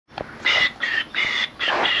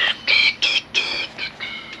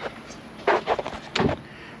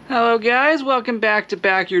Hello guys, welcome back to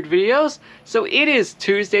Backyard Videos. So it is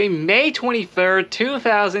Tuesday, May 23rd,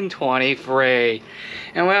 2023.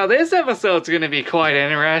 And well, this episode's gonna be quite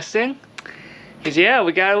interesting. Cause yeah,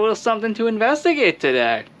 we got a little something to investigate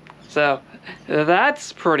today. So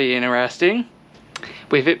that's pretty interesting.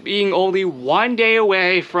 With it being only one day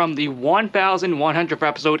away from the 1100th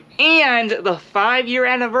episode and the 5-year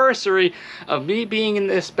anniversary of me being in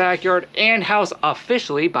this backyard and house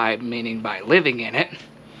officially, meaning by living in it.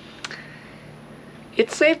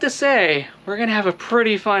 It's safe to say we're gonna have a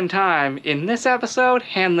pretty fun time in this episode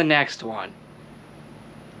and the next one.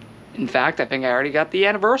 In fact, I think I already got the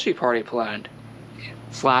anniversary party planned.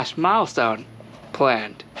 / milestone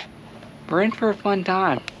planned. We're in for a fun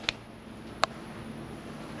time.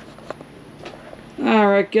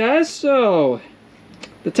 Alright guys, so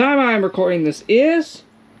the time I'm recording this is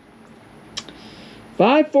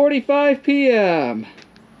 5:45 p.m.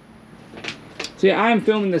 See, I'm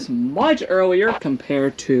filming this much earlier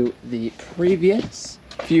compared to the previous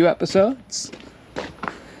few episodes.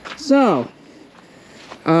 So,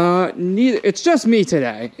 it's just me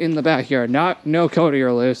today in the backyard, no Cody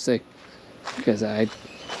or Lucy. Because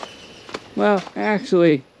well,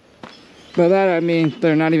 actually, by that I mean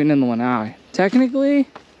they're not even in the lanai. Technically,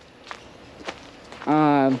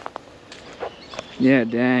 yeah,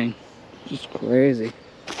 dang, just crazy.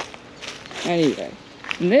 Anyway,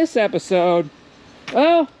 in this episode,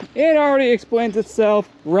 well, it already explains itself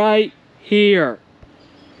right here.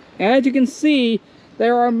 As you can see,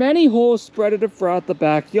 there are many holes spread throughout the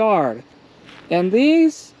backyard. And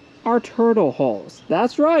these are turtle holes.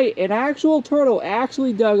 That's right, an actual turtle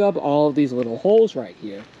actually dug up all of these little holes right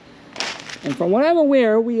here. And from what I'm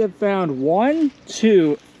aware, we have found 1,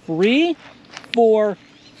 2, 3, 4,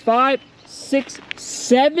 5, 6,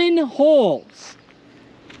 7 holes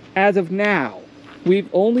as of now.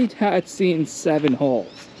 We've only seen 7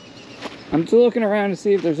 holes. I'm still looking around to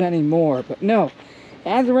see if there's any more, but no.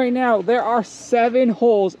 As of right now, there are 7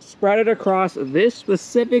 holes spread across this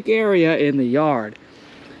specific area in the yard.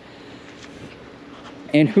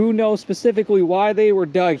 And who knows specifically why they were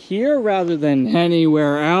dug here rather than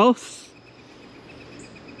anywhere else.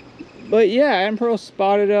 But yeah, Empro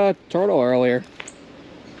spotted a turtle earlier.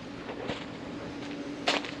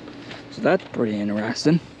 So that's pretty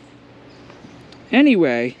interesting.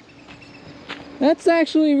 Anyway, that's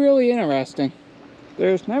actually really interesting.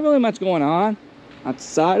 There's not really much going on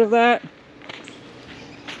outside of that.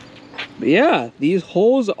 But yeah, these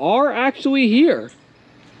holes are actually here.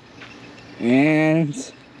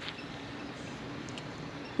 And,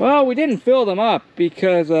 well, we didn't fill them up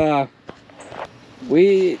because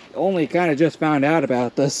we only kind of just found out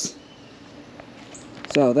about this.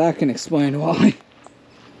 So that can explain why.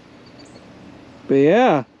 But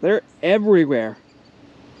yeah, they're everywhere.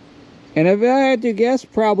 And if I had to guess,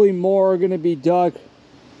 probably more are going to be dug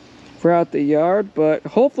throughout the yard, but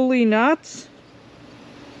hopefully not.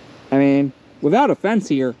 I mean, without a fence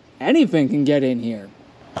here, anything can get in here.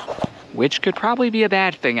 Which could probably be a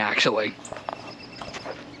bad thing, actually.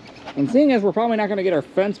 And seeing as we're probably not going to get our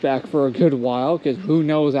fence back for a good while, because who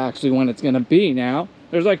knows actually when it's going to be now.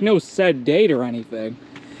 There's like no set date or anything.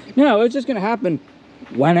 No, it's just going to happen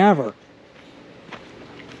whenever.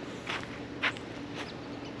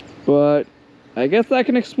 But I guess that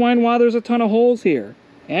can explain why there's a ton of holes here.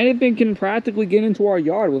 Anything can practically get into our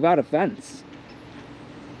yard without a fence.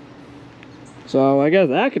 So I guess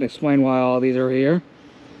that can explain why all these are here.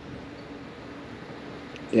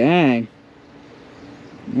 Dang.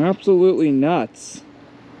 Absolutely nuts.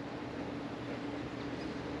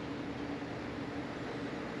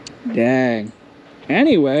 Dang.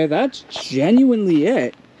 Anyway, that's genuinely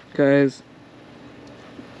it. Because,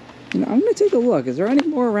 you know, I'm going to take a look. Is there any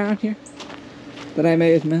more around here that I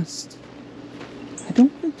may have missed? I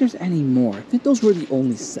don't think there's any more. I think those were the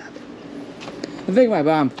only 7. I think my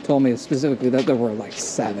mom told me specifically that there were like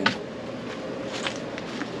 7.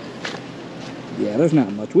 Yeah, there's not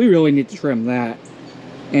much. We really need to trim that.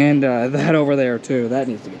 And that over there too. That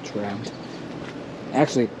needs to get trimmed.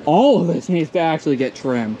 Actually, all of this needs to actually get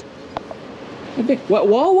trimmed. I think, whoa,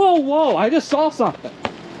 whoa, whoa! I just saw something.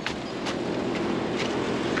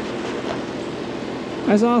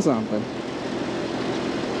 I saw something.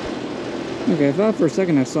 Okay, I thought for a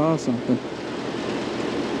second I saw something.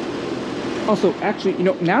 Also, actually, you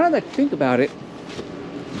know, now that I think about it,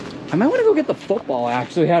 I might want to go get the football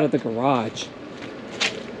actually out of the garage.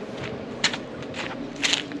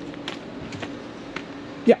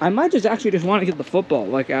 Yeah, I might just actually want to get the football,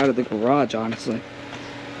 like, out of the garage, honestly.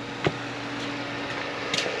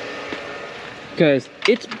 Because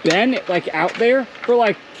it's been, like, out there for,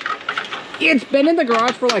 like, it's been in the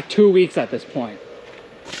garage for, like, 2 weeks at this point.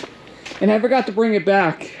 And I forgot to bring it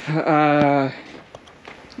back after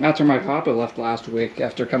my papa left last week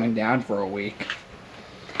after coming down for a week.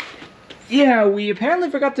 Yeah, we apparently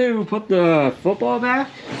forgot to put the football back.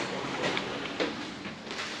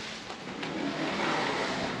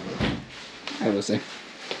 I will see.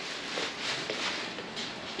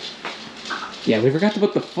 Yeah, we forgot to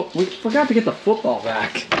put we forgot to get the football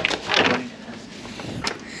back.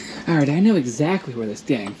 Alright, I know exactly where this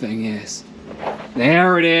dang thing is.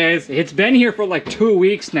 There it is. It's been here for like 2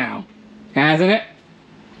 weeks now, hasn't it?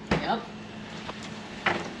 Yep.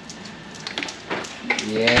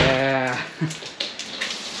 Yeah.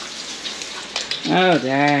 Oh,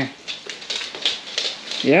 dang.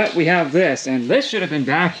 Yeah, we have this, and this should have been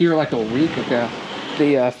back here like a week ago.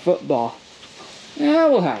 The football. Yeah,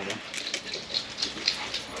 we'll have them.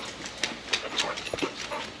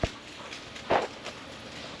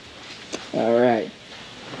 Alright.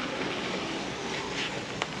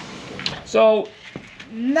 So,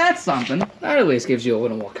 that's something. That at least gives you a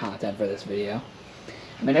little more content for this video.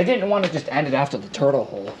 I mean, I didn't want to just end it after the turtle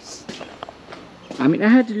holes. I mean, I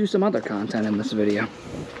had to do some other content in this video.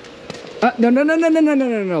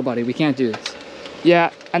 No, buddy. We can't do this.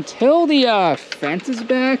 Yeah, until the fence is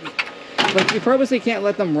back, like, we purposely can't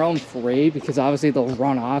let them roam free because obviously they'll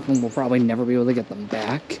run off and we'll probably never be able to get them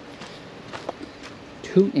back.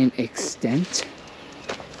 To an extent.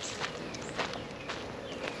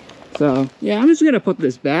 So, yeah, I'm just going to put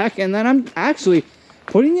this back, and then I'm actually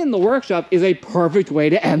putting it in the workshop is a perfect way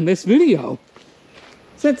to end this video.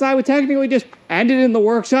 Since I would technically just end it in the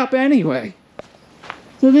workshop anyway.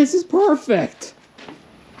 So this is perfect.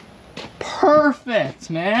 Perfect,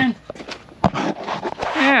 man.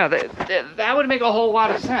 Yeah, that would make a whole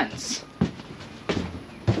lot of sense.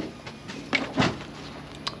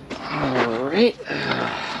 Alright.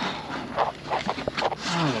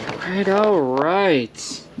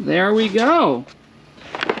 Alright. There we go.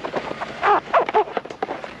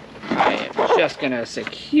 I am just gonna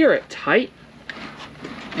secure it tight.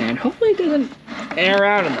 And hopefully it doesn't air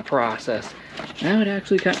out in the process. That would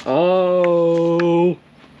actually kind of... Oh,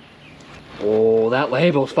 that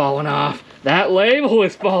label's falling off. That label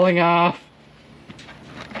is falling off.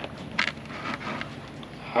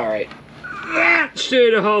 Alright. That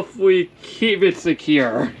should hopefully keep it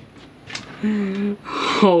secure.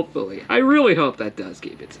 Hopefully. I really hope that does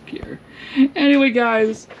keep it secure. Anyway,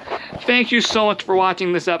 guys, thank you so much for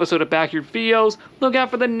watching this episode of Backyard Videos. Look out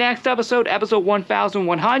for the next episode, episode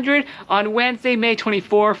 1100, on Wednesday, May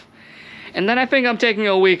 24th. And then I think I'm taking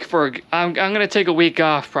a week for... I'm going to take a week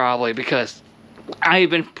off, probably, because I've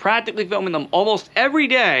been practically filming them almost every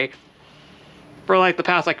day for, like, the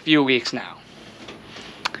past, like, few weeks now.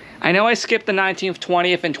 I know I skipped the 19th,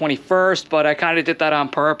 20th, and 21st, but I kind of did that on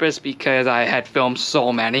purpose because I had filmed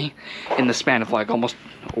so many in the span of, like, almost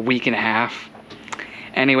a week and a half.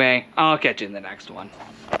 Anyway, I'll catch you in the next one.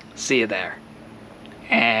 See you there.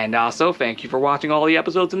 And also, thank you for watching all the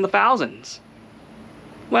episodes in the thousands.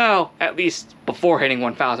 Well, at least before hitting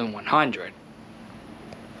 1,100.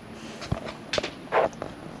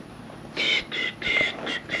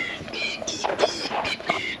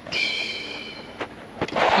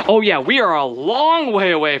 Oh yeah, we are a long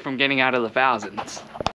way away from getting out of the thousands.